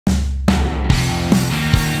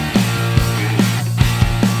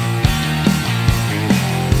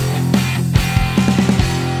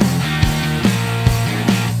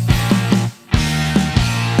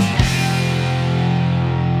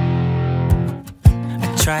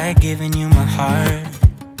tried giving you my heart.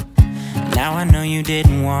 Now I know you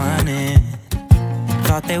didn't want it.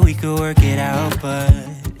 Thought that we could work it out, but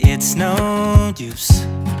it's no use.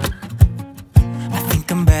 I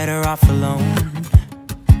think I'm better off alone.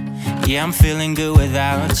 Yeah, I'm feeling good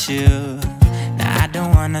without you. Now I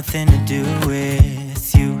don't want nothing to do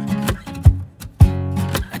with you.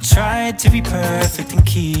 I tried to be perfect and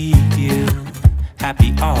keep you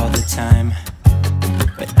happy all the time,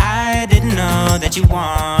 but I didn't know that you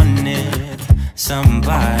wanted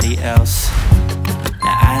somebody else.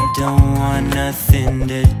 Now I don't want nothing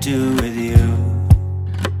to do with you.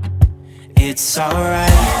 It's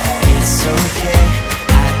alright, it's okay,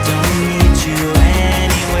 I don't need you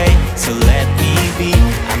anyway, so let me be,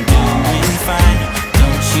 I'm doing fine.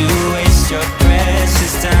 Don't you waste your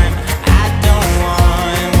precious time. I don't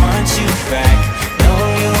want you back. No,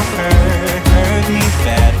 you hurt me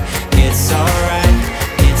bad. It's alright,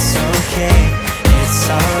 it's okay, it's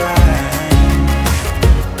alright.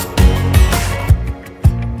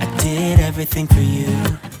 I did everything for you,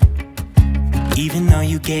 even though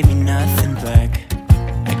you gave me nothing back.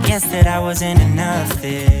 I guess that I wasn't enough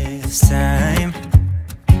this time.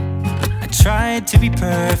 I tried to be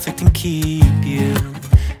perfect and keep you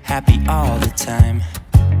happy all the time,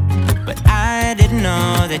 but I didn't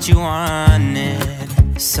know that you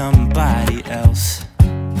wanted somebody else.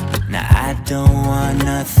 Now I don't want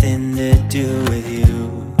nothing to do with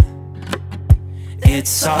you.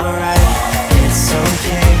 It's alright, it's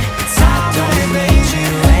okay, I don't need you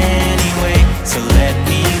anyway, so let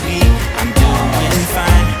me be, I'm doing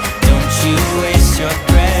fine. Don't you waste your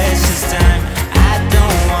precious time. I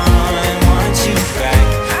don't want you back.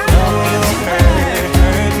 No, you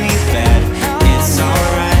hurt me bad. It's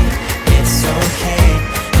alright, it's okay,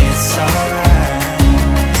 it's alright.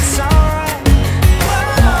 It's alright.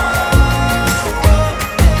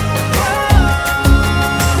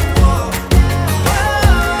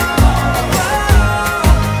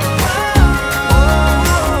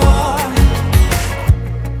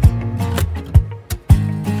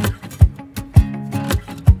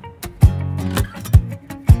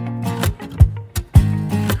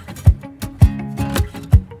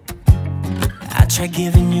 I tried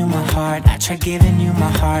giving you my heart, I tried giving you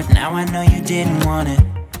my heart. Now I know you didn't want it,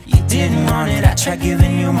 you didn't want it. I tried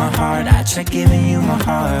giving you my heart, I tried giving you my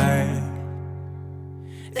heart.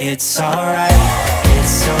 It's alright,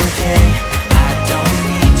 it's okay, I don't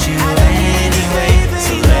need you anyway,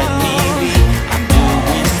 so let me be, I'm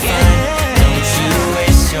doing fine. Don't you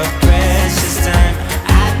waste your precious time.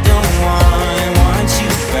 I don't want you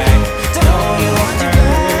back. No, you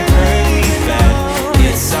hurt me bad.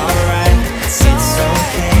 It's alright, it's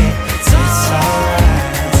okay, it's alright.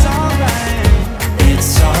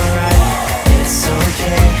 It's alright, it's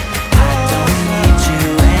okay, I don't need you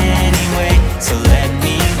anyway, so let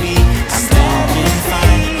me be, I'm doing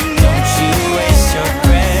fine. Don't you waste your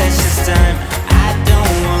precious time. I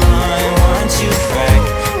don't want you back.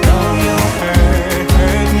 No, you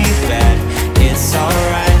hurt me bad. It's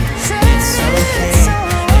alright, it's okay,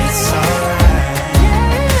 it's alright.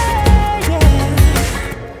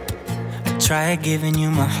 I tried giving you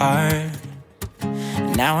my heart.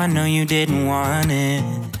 Now I know you didn't want it.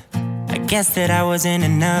 I guess that I wasn't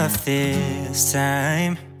enough this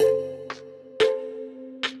time.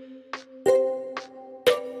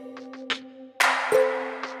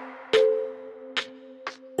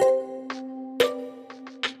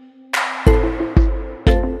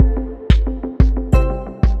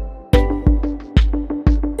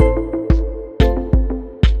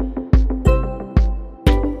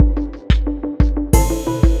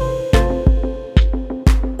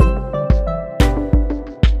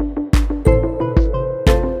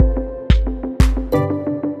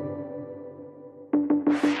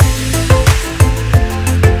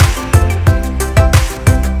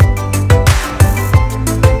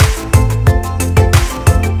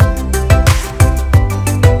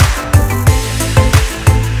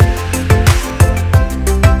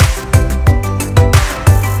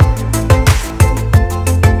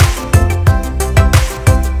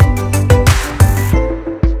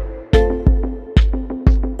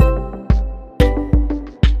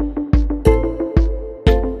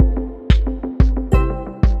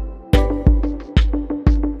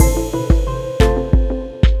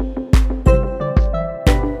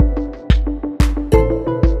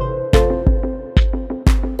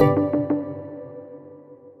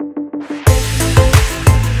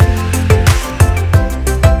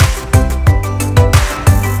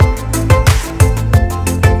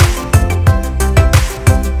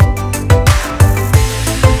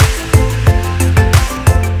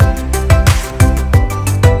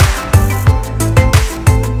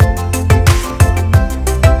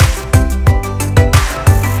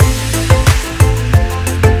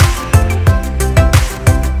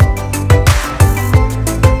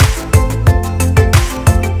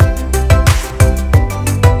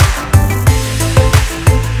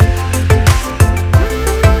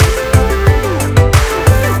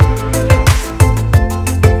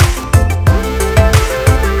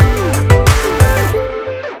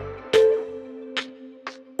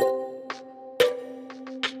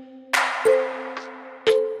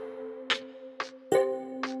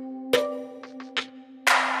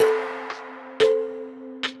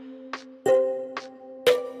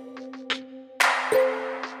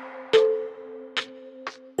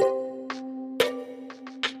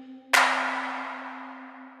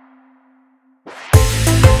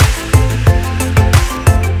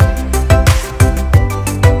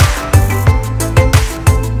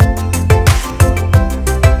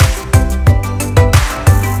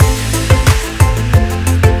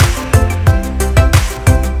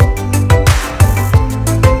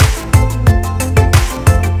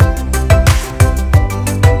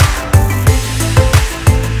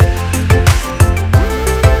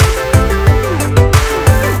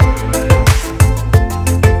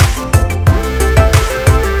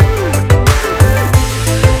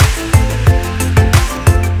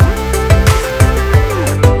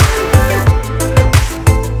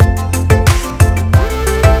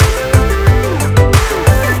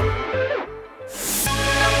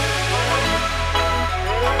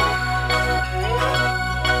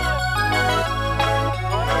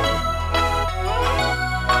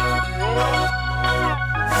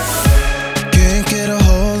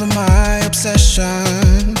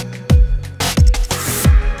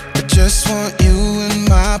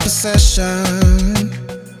 possession.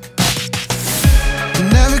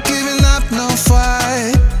 Never giving up, no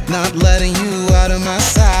fight. Not letting you out of my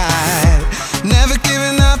sight. Never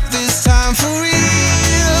giving up this time for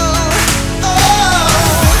real. Oh,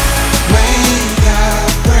 wake up,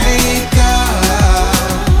 break up.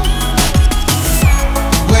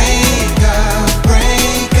 Wake up,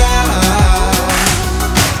 break up.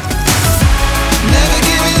 Never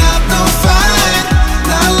giving up, no fight.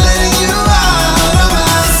 Not letting you out of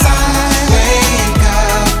my sight. Wake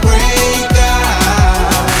up, break up.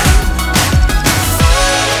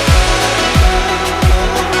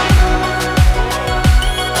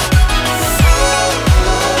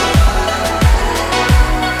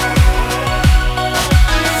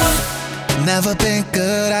 Never been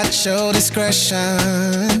good at show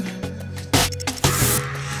discretion.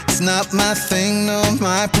 It's not my thing, no,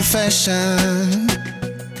 my profession.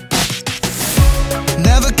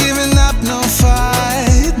 Never giving up, no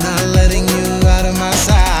fight. Not letting you out of my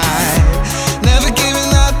sight. Never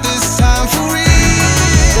giving up this time for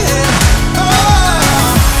real. Oh,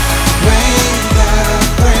 wake up,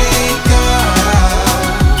 break up.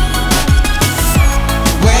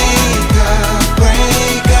 Wake up,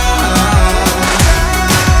 break up.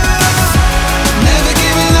 Never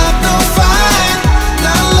giving up, no fight.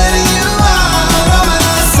 Not letting you out of my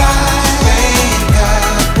sight. Wake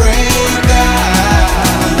up, break up.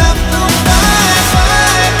 Not no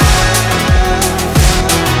fight.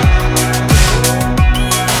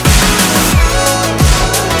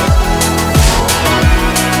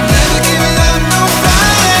 Never giving up, no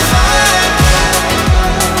fight.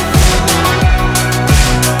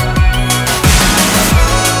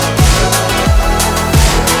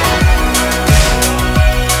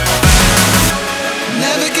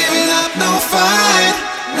 Never giving up, no fight.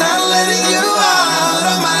 Not letting you out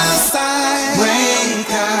of my sight.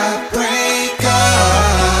 Wake up, break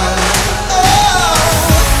up. Oh,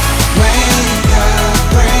 wake up,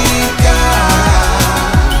 break up.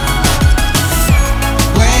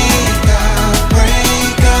 Wake up,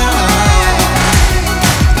 break up.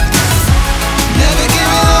 Never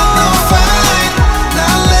giving up, no fight.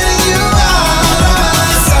 Not letting you out of my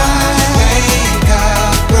sight. Wake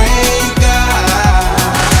up, break up.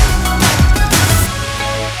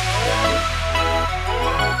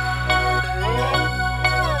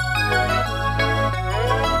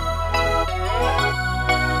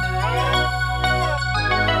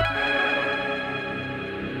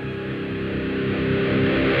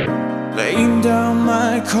 Laying down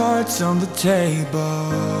my cards on the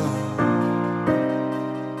table,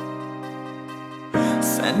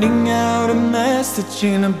 sending out a message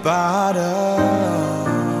in a bottle.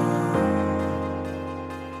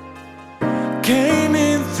 Came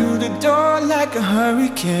in through the door like a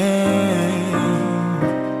hurricane,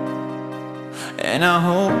 and I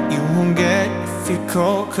hope you won't get feel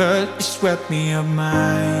cold, 'cause you swept me up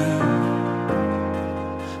mine.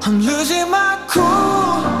 I'm losing my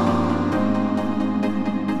cool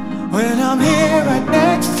when I'm here right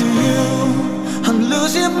next to you. I'm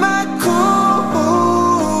losing my cool.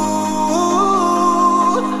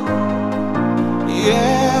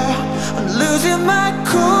 Yeah, I'm losing my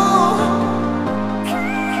cool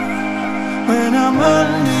when I'm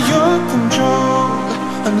under your control.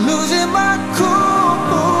 I'm losing my cool.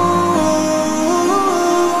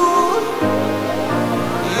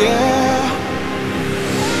 Yeah.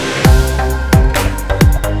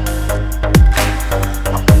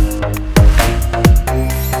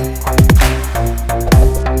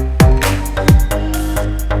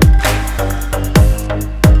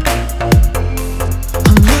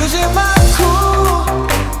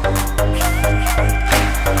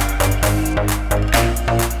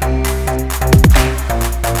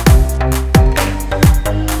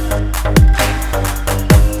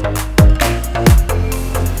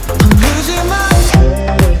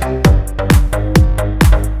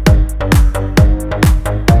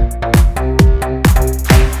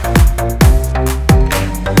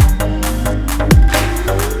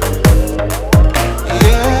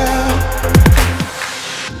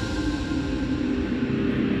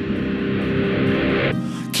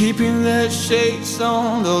 Keeping the shades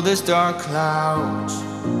on, though there's dark clouds.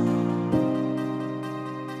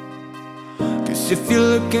 'Cause if you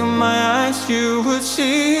look in my eyes, you would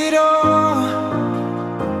see it all.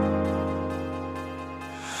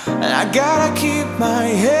 And I gotta keep my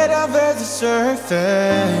head above the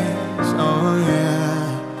surface, oh yeah.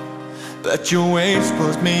 But your waves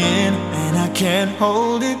pulled me in, and I can't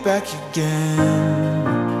hold it back again.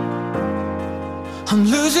 I'm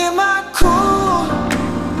losing my cool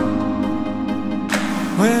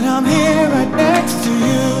when I'm here right next to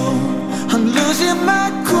you. I'm losing my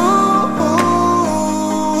cool.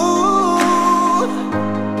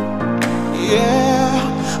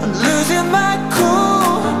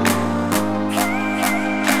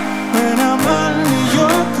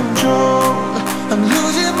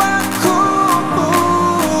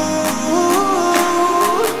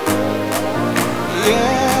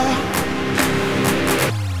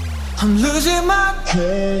 I'm losing my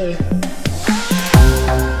head.